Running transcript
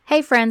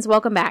Hey friends,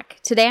 welcome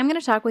back. Today I'm going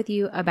to talk with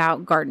you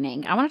about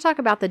gardening. I want to talk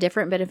about the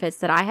different benefits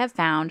that I have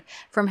found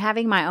from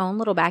having my own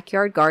little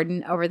backyard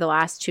garden over the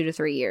last 2 to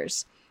 3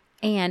 years.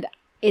 And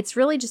it's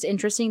really just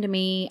interesting to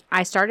me.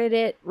 I started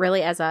it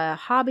really as a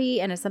hobby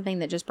and as something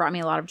that just brought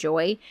me a lot of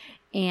joy.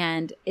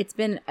 And it's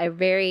been a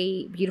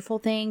very beautiful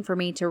thing for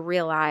me to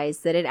realize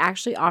that it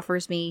actually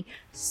offers me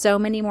so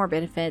many more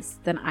benefits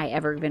than I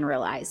ever even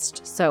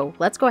realized. So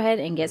let's go ahead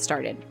and get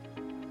started.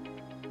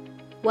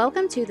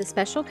 Welcome to the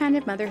Special Kind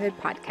of Motherhood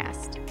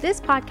podcast.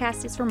 This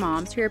podcast is for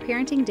moms who are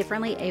parenting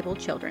differently abled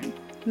children.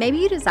 Maybe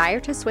you desire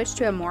to switch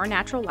to a more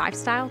natural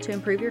lifestyle to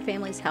improve your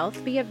family's health,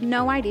 but you have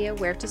no idea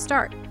where to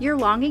start. You're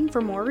longing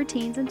for more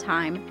routines and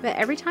time, but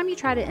every time you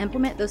try to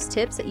implement those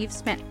tips that you've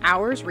spent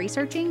hours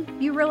researching,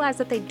 you realize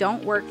that they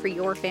don't work for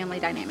your family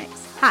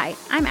dynamics. Hi,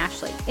 I'm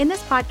Ashley. In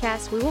this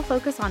podcast, we will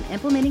focus on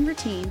implementing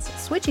routines,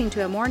 switching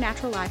to a more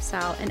natural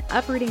lifestyle, and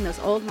uprooting those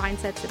old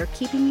mindsets that are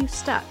keeping you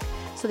stuck,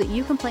 so that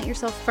you can plant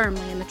yourself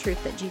firmly in the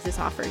truth that Jesus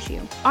offers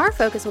you. Our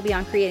focus will be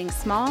on creating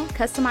small,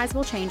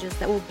 customizable changes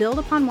that will build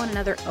upon one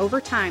another over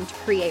time to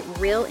create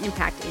real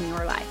impact in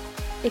your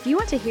life. If you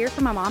want to hear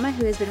from a mama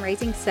who has been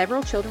raising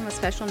several children with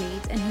special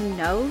needs and who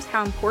knows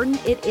how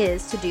important it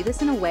is to do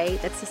this in a way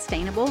that's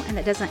sustainable and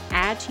that doesn't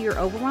add to your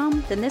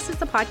overwhelm, then this is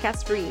the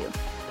podcast for you.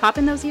 Pop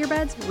in those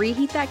earbuds,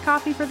 reheat that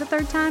coffee for the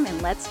third time,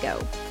 and let's go.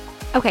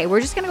 Okay,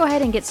 we're just going to go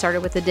ahead and get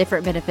started with the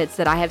different benefits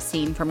that I have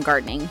seen from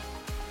gardening.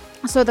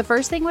 So the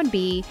first thing would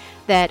be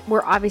that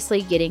we're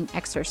obviously getting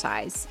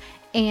exercise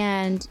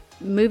and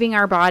moving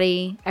our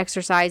body,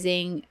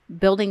 exercising,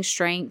 building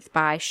strength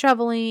by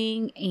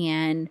shoveling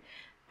and,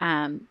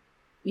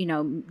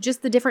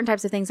 just the different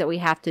types of things that we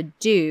have to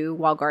do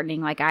while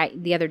gardening. Like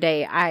the other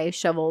day, I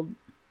shoveled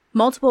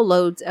multiple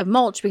loads of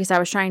mulch because I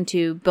was trying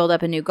to build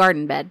up a new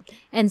garden bed.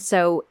 And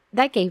so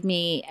that gave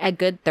me a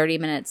good 30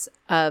 minutes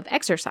of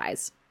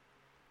exercise.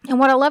 And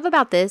what I love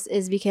about this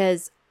is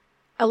because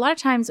a lot of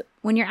times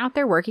when you're out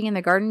there working in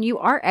the garden, you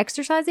are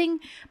exercising,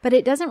 but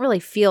it doesn't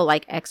really feel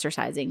like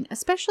exercising,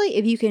 especially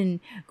if you can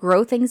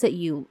grow things that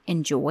you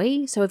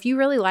enjoy. So if you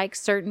really like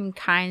certain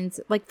kinds,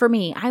 like for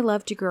me, I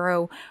love to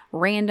grow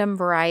random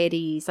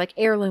varieties, like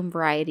heirloom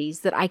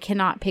varieties that I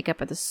cannot pick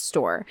up at the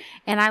store.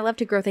 And I love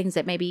to grow things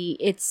that maybe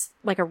it's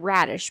like a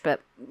radish,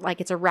 but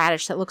like it's a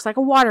radish that looks like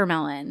a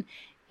watermelon,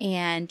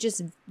 and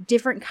just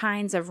different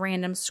kinds of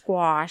random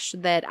squash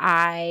that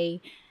I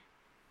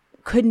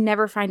could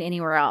never find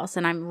anywhere else.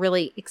 And I'm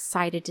really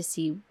excited to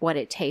see what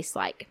it tastes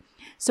like.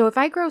 So if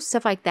I grow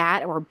stuff like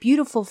that or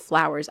beautiful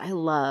flowers, I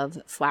love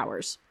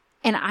flowers.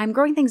 And I'm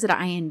growing things that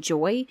I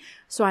enjoy.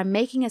 So I'm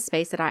making a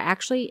space that I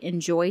actually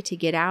enjoy to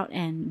get out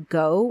and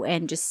go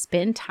and just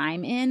spend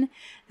time in.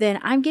 Then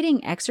I'm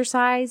getting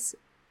exercise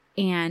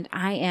and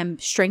I am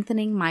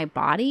strengthening my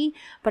body,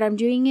 but I'm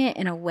doing it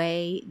in a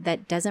way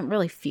that doesn't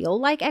really feel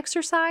like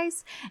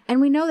exercise.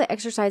 And we know that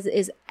exercise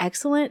is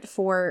excellent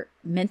for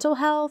mental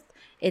health.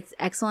 It's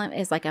excellent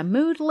as like a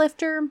mood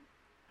lifter.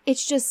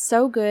 It's just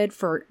so good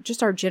for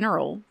just our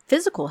general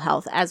physical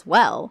health as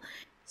well.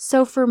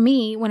 So for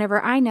me,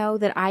 whenever I know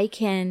that I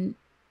can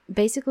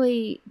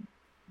basically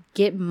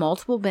get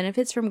multiple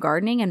benefits from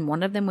gardening, and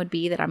one of them would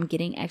be that I'm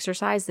getting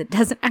exercise that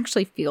doesn't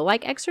actually feel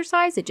like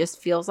exercise. It just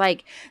feels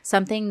like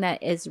something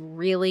that is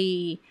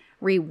really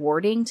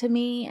rewarding to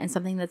me and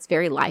something that's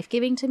very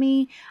life-giving to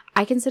me,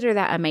 I consider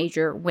that a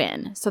major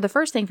win. So the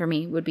first thing for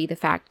me would be the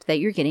fact that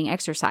you're getting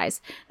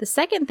exercise. The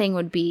second thing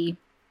would be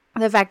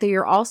the fact that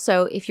you're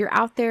also, if you're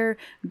out there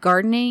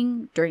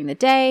gardening during the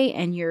day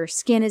and your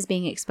skin is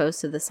being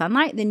exposed to the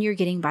sunlight, then you're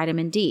getting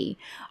vitamin D.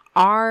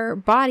 Our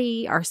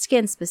body, our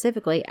skin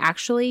specifically,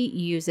 actually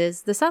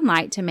uses the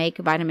sunlight to make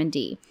vitamin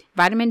D.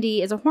 Vitamin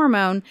D is a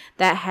hormone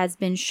that has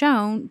been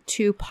shown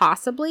to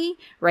possibly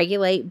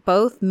regulate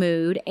both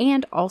mood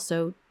and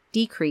also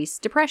decrease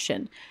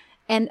depression.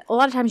 And a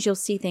lot of times you'll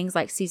see things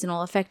like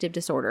seasonal affective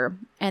disorder.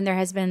 And there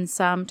has been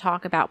some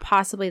talk about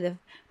possibly the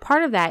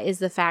part of that is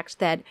the fact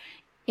that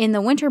in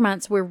the winter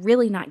months, we're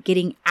really not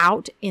getting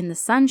out in the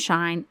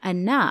sunshine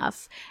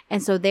enough.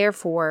 And so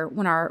therefore,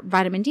 when our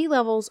vitamin D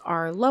levels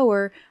are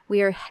lower,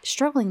 we are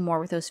struggling more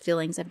with those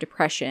feelings of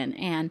depression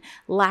and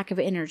lack of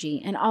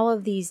energy and all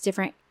of these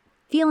different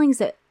feelings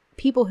that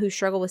people who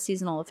struggle with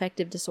seasonal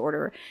affective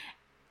disorder,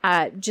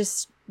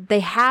 they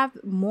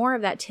have more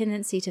of that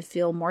tendency to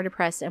feel more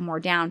depressed and more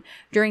down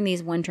during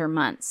these winter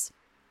months,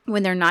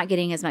 when they're not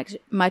getting as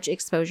much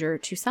exposure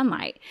to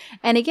sunlight.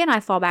 And again, I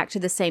fall back to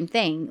the same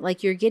thing.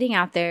 Like you're getting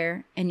out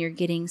there and you're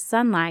getting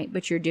sunlight,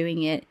 but you're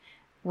doing it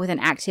with an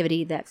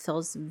activity that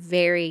feels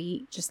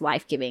very just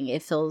life-giving.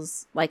 It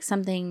feels like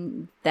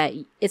something that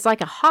it's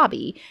like a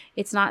hobby.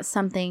 It's not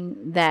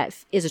something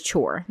that is a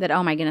chore that,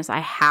 oh my goodness, I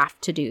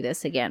have to do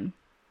this again.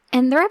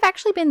 And there have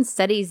actually been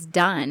studies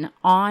done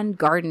on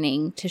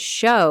gardening to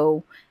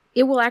show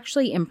it will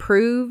actually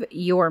improve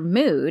your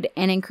mood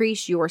and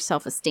increase your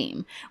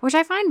self-esteem, which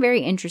I find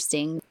very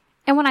interesting.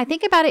 And when I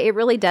think about it, it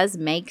really does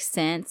make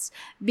sense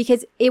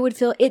because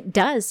it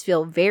does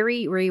feel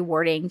very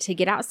rewarding to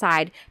get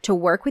outside, to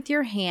work with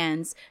your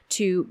hands,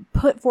 to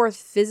put forth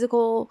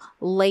physical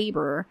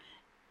labor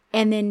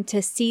And then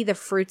to see the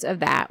fruits of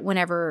that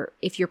whenever,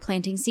 if you're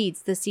planting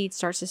seeds, the seed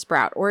starts to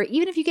sprout, or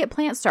even if you get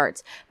plant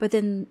starts, but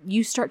then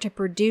you start to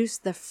produce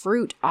the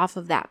fruit off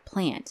of that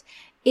plant.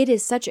 It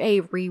is such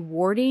a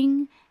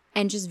rewarding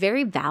and just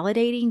very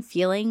validating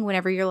feeling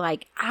whenever you're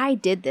like, I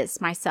did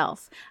this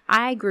myself.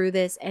 I grew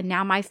this and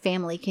now my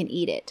family can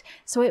eat it.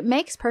 So it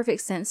makes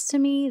perfect sense to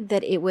me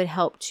that it would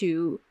help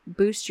to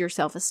boost your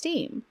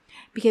self-esteem,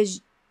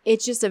 because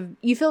it's just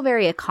you feel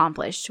very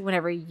accomplished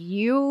whenever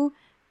you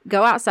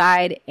go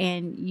outside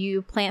and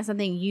you plant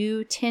something,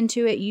 you tend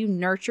to it, you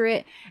nurture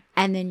it,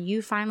 and then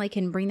you finally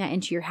can bring that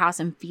into your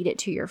house and feed it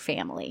to your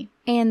family.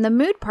 And the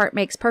mood part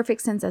makes perfect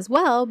sense as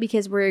well,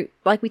 because we're,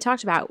 like we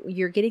talked about,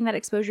 you're getting that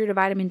exposure to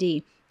vitamin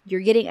D,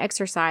 you're getting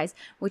exercise,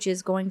 which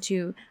is going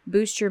to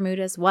boost your mood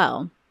as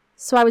well.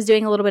 So I was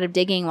doing a little bit of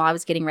digging while I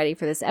was getting ready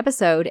for this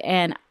episode,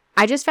 and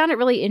I just found it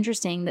really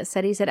interesting that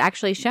studies had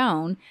actually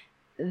shown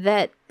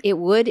that it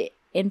would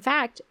in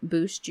fact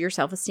boost your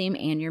self-esteem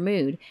and your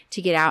mood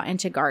to get out and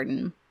to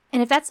garden.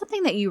 And if that's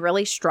something that you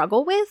really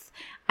struggle with,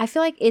 I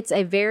feel like it's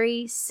a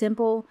very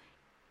simple,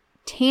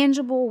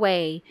 tangible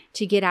way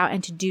to get out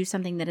and to do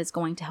something that is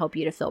going to help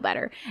you to feel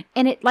better.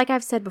 And it, like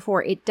I've said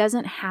before, it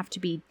doesn't have to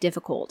be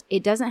difficult.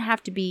 It doesn't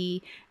have to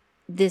be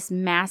this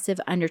massive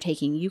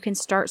undertaking. You can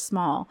start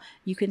small.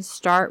 You can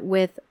start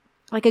with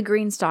like a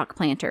green stalk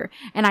planter.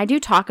 And I do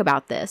talk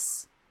about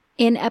this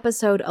in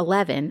episode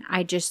 11.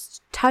 I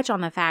just touch on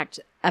the fact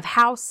of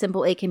how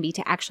simple it can be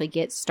to actually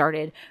get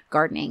started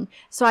gardening.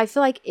 So I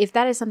feel like if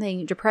that is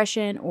something,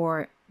 depression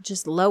or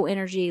just low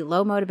energy,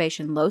 low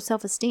motivation, low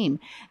self-esteem,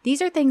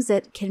 these are things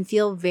that can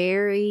feel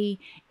very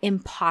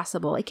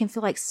impossible. It can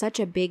feel like such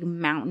a big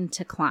mountain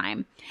to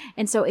climb.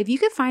 And so if you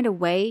could find a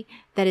way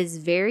that is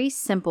very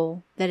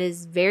simple, that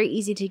is very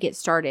easy to get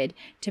started,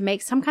 to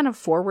make some kind of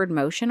forward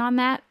motion on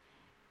that.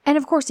 And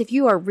of course, if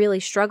you are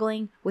really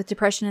struggling with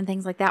depression and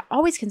things like that,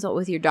 always consult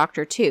with your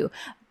doctor too.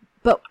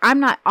 But I'm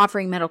not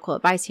offering medical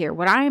advice here.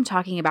 What I am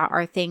talking about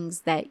are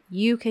things that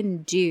you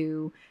can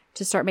do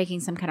to start making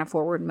some kind of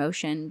forward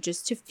motion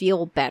just to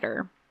feel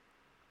better.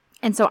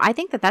 And so I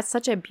think that that's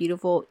such a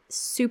beautiful,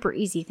 super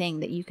easy thing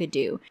that you could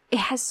do. It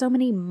has so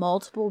many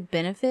multiple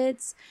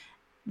benefits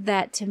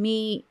that to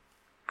me,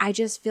 I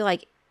just feel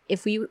like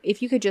if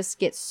you could just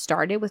get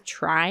started with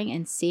trying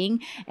and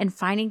seeing and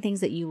finding things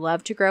that you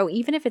love to grow,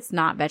 even if it's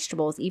not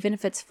vegetables, even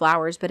if it's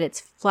flowers, but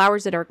it's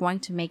flowers that are going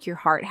to make your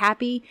heart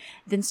happy,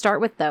 then start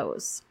with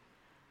those.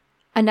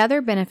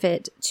 Another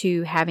benefit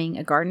to having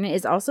a garden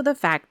is also the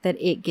fact that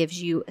it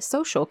gives you a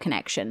social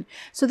connection.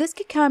 So this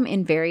could come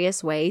in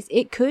various ways.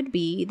 It could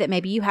be that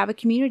maybe you have a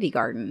community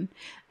garden.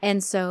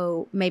 And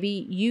so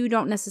maybe you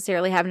don't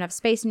necessarily have enough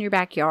space in your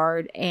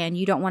backyard and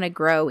you don't want to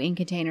grow in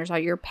containers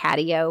on your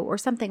patio or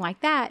something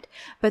like that.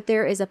 But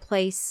there is a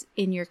place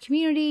in your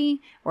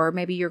community, or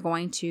maybe you're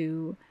going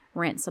to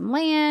rent some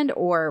land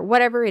or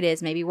whatever it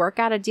is. Maybe work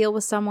out a deal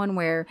with someone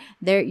where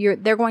they're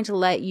going to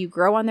let you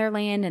grow on their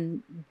land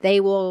and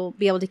they will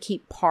be able to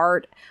keep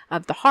part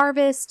of the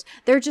harvest.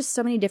 There are just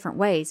so many different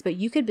ways, but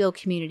you could build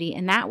community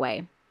in that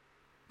way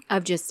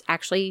of just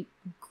actually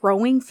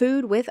growing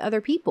food with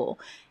other people.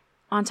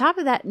 On top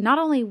of that, not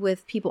only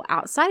with people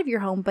outside of your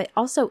home, but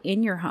also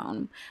in your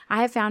home.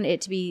 I have found it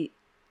to be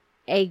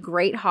a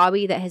great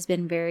hobby that has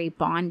been very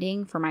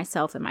bonding for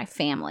myself and my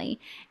family.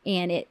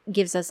 And it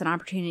gives us an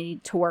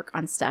opportunity to work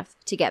on stuff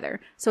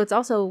together. So it's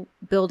also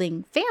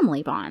building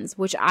family bonds,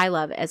 which I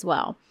love as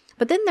well.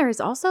 But then there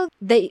is also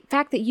the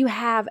fact that you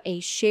have a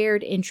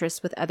shared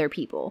interest with other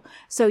people.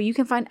 So you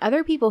can find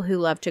other people who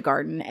love to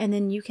garden, and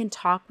then you can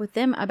talk with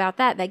them about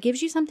that. That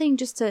gives you something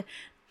just to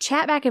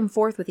chat back and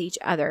forth with each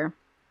other.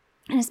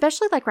 And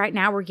especially like right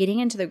now, we're getting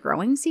into the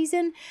growing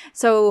season.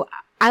 So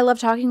I love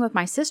talking with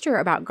my sister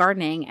about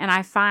gardening, and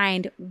I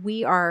find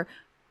we are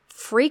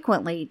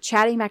frequently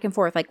chatting back and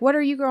forth, like, what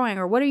are you growing,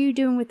 or what are you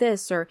doing with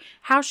this, or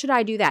how should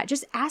I do that?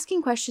 Just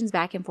asking questions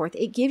back and forth.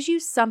 It gives you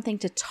something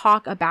to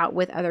talk about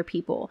with other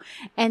people.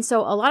 And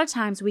so a lot of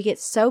times we get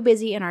so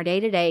busy in our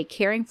day-to-day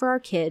caring for our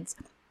kids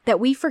that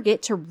we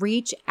forget to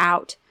reach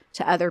out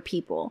to other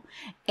people.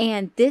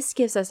 And this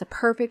gives us a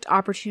perfect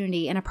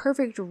opportunity and a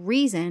perfect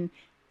reason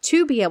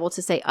to be able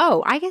to say,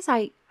 oh, I guess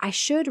I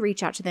should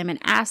reach out to them and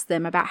ask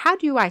them about how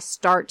do I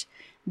start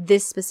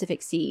this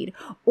specific seed?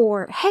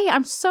 Or, hey,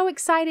 I'm so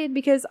excited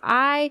because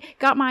I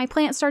got my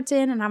plant starts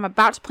in and I'm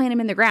about to plant them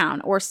in the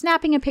ground. Or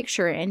snapping a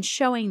picture and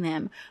showing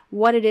them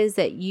what it is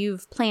that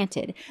you've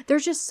planted.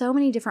 There's just so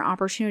many different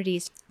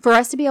opportunities for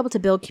us to be able to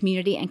build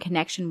community and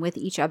connection with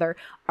each other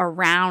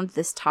around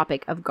this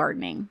topic of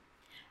gardening.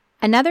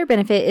 Another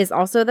benefit is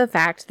also the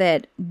fact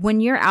that when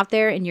you're out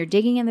there and you're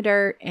digging in the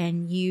dirt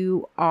and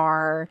you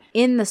are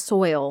in the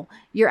soil,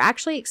 you're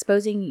actually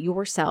exposing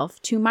yourself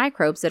to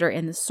microbes that are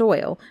in the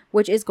soil,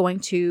 which is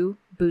going to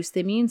boost the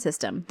immune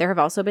system. There have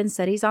also been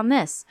studies on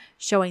this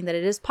showing that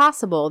it is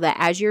possible that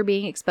as you're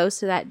being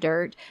exposed to that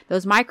dirt,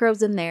 those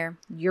microbes in there,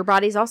 your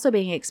body's also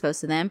being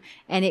exposed to them,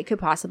 and it could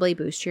possibly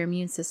boost your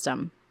immune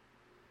system,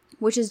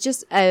 which is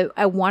just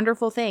a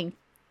wonderful thing.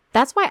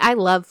 That's why I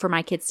love for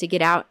my kids to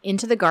get out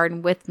into the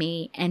garden with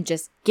me and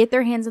just get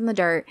their hands in the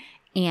dirt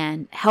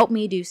and help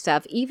me do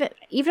stuff, even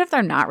if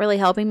they're not really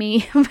helping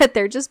me, but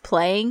they're just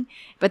playing,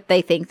 but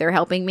they think they're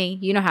helping me.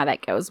 You know how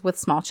that goes with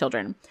small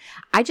children.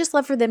 I just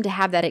love for them to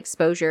have that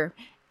exposure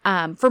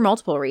for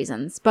multiple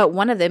reasons. But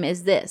one of them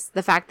is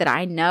the fact that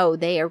I know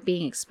they are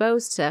being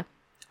exposed to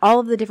all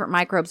of the different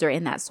microbes are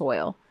in that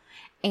soil.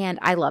 And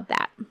I love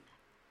that.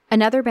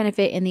 Another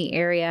benefit in the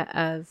area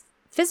of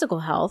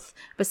physical health,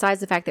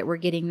 besides the fact that we're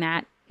getting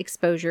that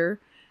exposure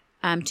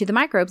to the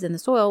microbes in the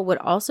soil, would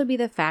also be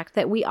the fact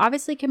that we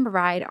obviously can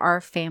provide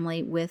our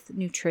family with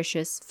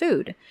nutritious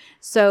food.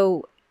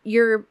 So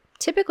you're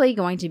typically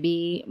going to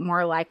be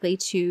more likely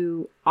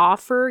to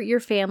offer your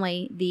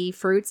family the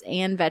fruits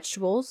and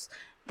vegetables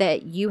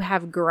that you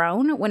have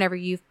grown whenever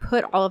you've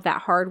put all of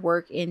that hard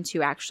work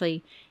into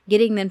actually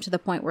getting them to the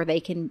point where they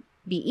can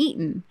be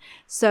eaten.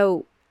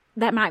 So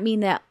that might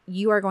mean that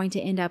you are going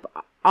to end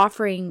up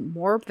offering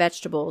more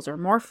vegetables or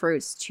more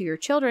fruits to your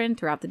children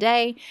throughout the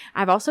day.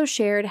 I've also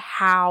shared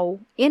how,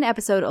 in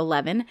episode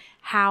 11,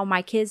 how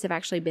my kids have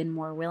actually been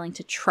more willing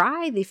to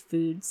try the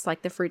foods,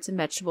 like the fruits and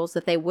vegetables,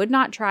 that they would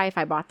not try if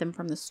I bought them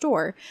from the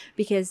store,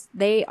 because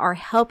they are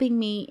helping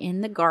me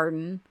in the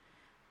garden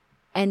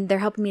and they're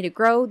helping me to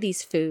grow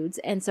these foods.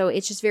 And so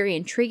it's just very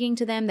intriguing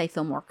to them. They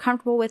feel more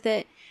comfortable with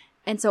it.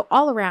 And so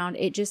all around,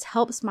 it just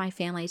helps my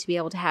family to be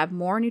able to have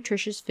more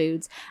nutritious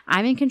foods.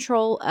 I'm in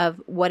control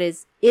of what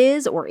is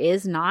or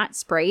is not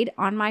sprayed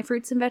on my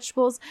fruits and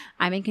vegetables.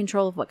 I'm in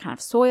control of what kind of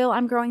soil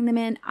I'm growing them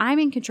in. I'm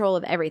in control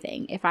of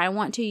everything. If I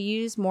want to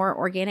use more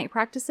organic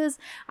practices,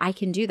 I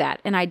can do that.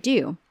 And I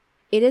do.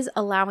 It is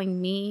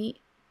allowing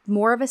me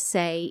more of a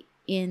say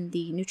in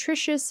the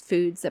nutritious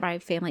foods that my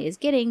family is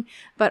getting.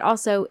 But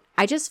also,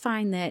 I just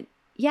find that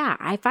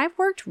if I've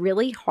worked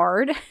really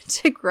hard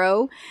to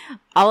grow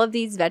all of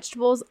these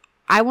vegetables,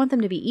 I want them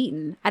to be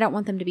eaten. I don't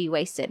want them to be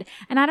wasted.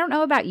 And I don't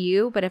know about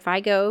you, but if I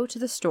go to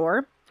the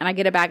store and I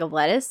get a bag of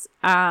lettuce,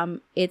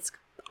 it's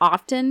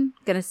often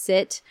going to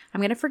sit,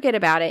 I'm going to forget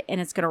about it, and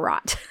it's going to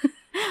rot.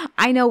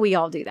 I know we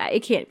all do that.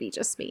 It can't be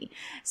just me.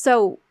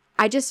 So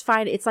I just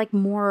find it's like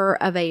more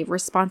of a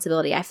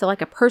responsibility. I feel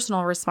like a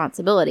personal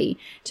responsibility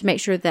to make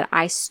sure that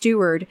I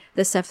steward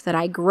the stuff that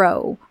I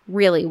grow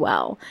really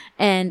well.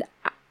 And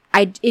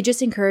it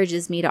just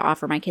encourages me to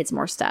offer my kids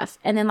more stuff.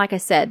 And then, like I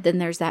said, then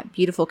there's that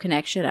beautiful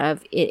connection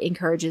of it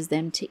encourages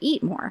them to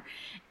eat more.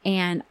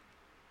 And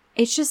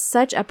it's just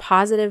such a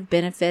positive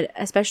benefit,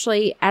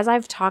 especially as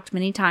I've talked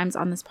many times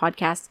on this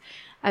podcast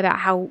about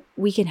how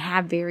we can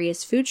have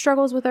various food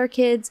struggles with our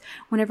kids.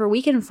 Whenever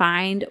we can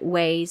find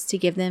ways to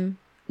give them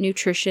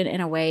nutrition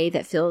in a way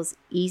that feels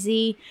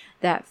easy,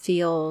 that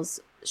feels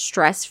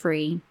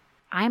stress-free,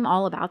 I'm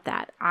all about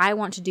that. I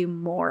want to do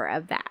more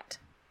of that.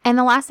 And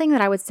the last thing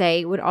that I would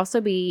say would also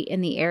be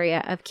in the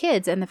area of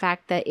kids and the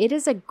fact that it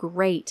is a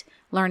great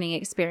learning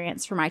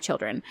experience for my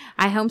children.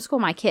 I homeschool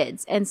my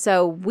kids, and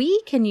so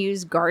we can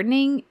use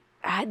gardening.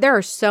 There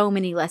are so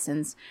many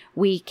lessons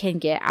we can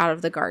get out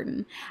of the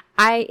garden.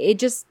 It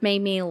just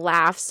made me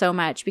laugh so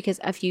much because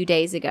a few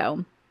days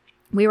ago,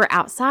 we were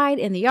outside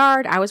in the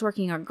yard. I was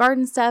working on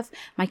garden stuff.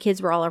 My kids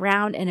were all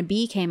around and a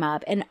bee came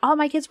up and all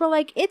my kids were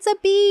like, "It's a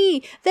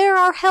bee. There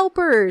are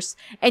helpers."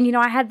 And,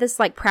 I had this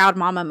like proud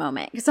mama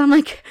moment because I'm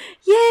like,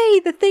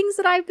 yay, the things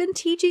that I've been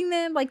teaching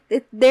them, like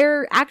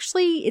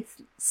it's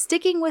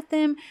sticking with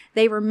them.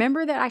 They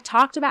remember that I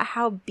talked about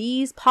how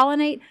bees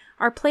pollinate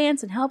our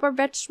plants and help our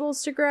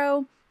vegetables to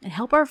grow and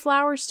help our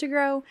flowers to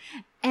grow.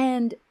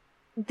 And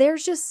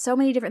there's just so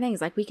many different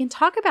things. Like we can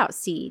talk about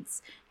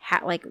seeds,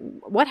 like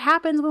what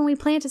happens when we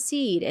plant a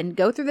seed and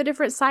go through the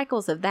different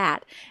cycles of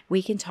that.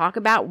 We can talk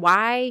about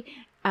why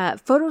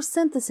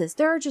photosynthesis.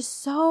 There are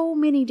just so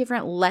many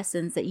different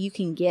lessons that you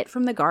can get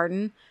from the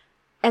garden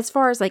as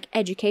far as like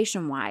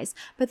education wise.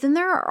 But then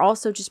there are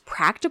also just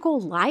practical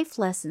life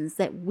lessons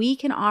that we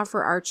can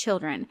offer our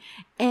children.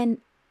 And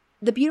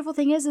the beautiful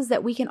thing is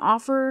that we can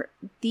offer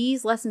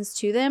these lessons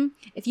to them.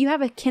 If you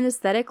have a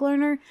kinesthetic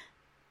learner,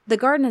 the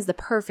garden is the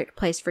perfect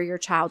place for your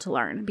child to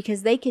learn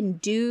because they can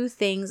do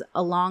things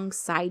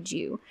alongside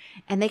you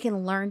and they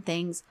can learn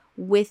things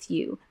with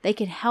you. They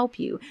can help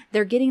you.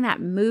 They're getting that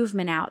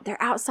movement out.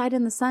 They're outside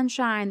in the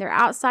sunshine. They're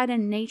outside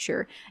in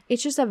nature.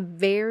 It's just a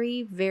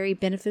very, very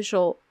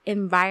beneficial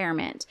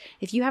environment.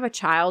 If you have a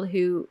child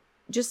who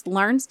just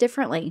learns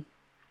differently,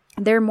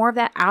 they're more of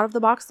that out of the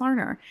box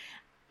learner.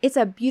 It's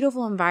a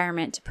beautiful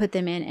environment to put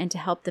them in and to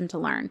help them to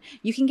learn.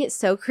 You can get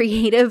so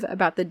creative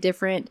about the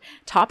different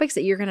topics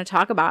that you're going to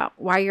talk about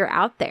while you're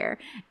out there.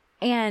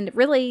 And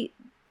really,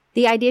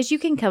 the ideas you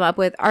can come up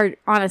with are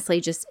honestly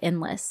just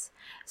endless.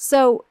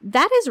 So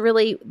that is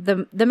really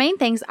the main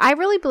things. I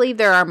really believe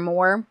there are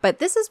more, but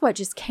this is what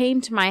just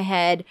came to my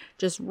head,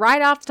 just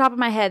right off the top of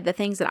my head, the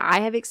things that I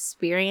have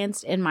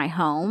experienced in my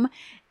home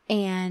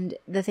and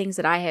the things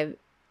that I have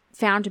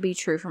found to be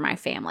true for my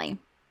family.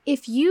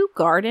 If you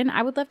garden,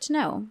 I would love to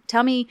know.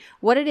 Tell me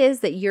what it is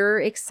that you're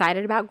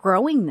excited about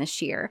growing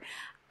this year.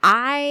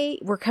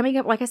 We're coming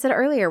up, like I said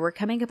earlier, we're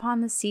coming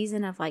upon the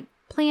season of like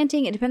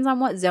planting. It depends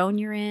on what zone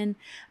you're in,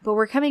 but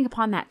we're coming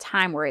upon that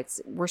time where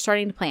we're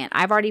starting to plant.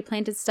 I've already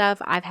planted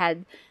stuff. I've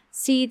had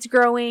seeds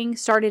growing,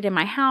 started in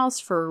my house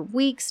for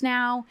weeks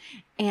now,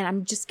 and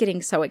I'm just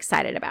getting so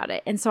excited about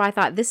it. And so I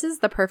thought this is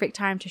the perfect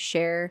time to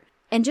share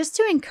and just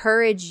to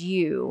encourage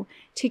you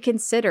to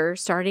consider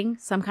starting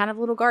some kind of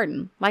little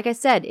garden. Like I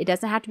said, it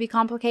doesn't have to be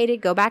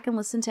complicated. Go back and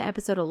listen to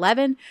episode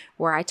 11,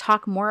 where I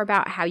talk more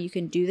about how you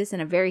can do this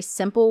in a very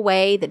simple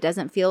way that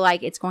doesn't feel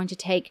like it's going to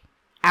take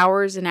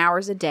hours and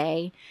hours a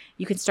day.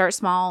 You can start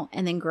small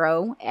and then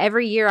grow.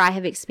 Every year I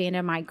have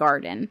expanded my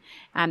garden.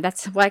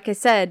 That's like I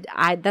said,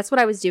 that's what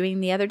I was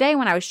doing the other day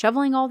when I was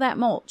shoveling all that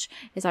mulch,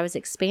 is I was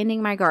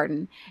expanding my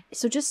garden.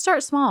 So just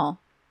start small.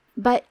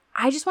 But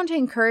I just want to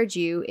encourage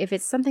you, if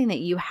it's something that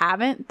you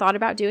haven't thought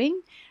about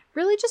doing,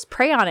 really just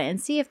pray on it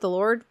and see if the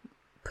Lord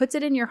puts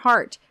it in your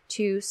heart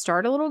to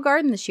start a little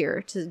garden this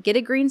year, to get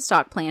a green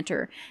stalk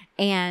planter,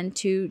 and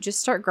to just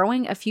start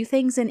growing a few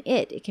things in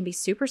it. It can be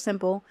super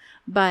simple,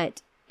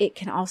 but it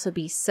can also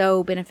be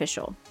so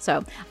beneficial.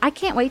 So I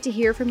can't wait to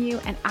hear from you,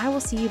 and I will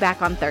see you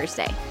back on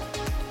Thursday.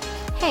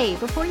 Hey,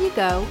 before you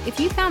go, if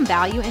you found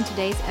value in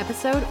today's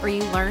episode or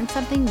you learned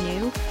something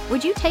new,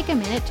 would you take a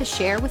minute to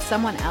share with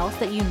someone else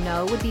that you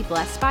know would be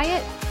blessed by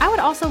it? I would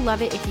also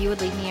love it if you would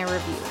leave me a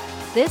review.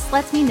 This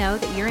lets me know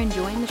that you're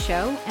enjoying the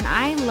show, and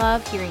I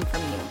love hearing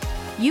from you.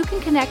 You can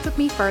connect with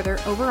me further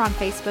over on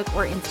Facebook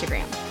or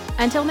Instagram.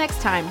 Until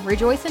next time,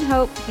 rejoice in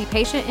hope, be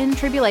patient in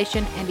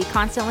tribulation, and be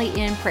constantly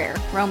in prayer.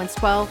 Romans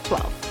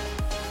 12:12.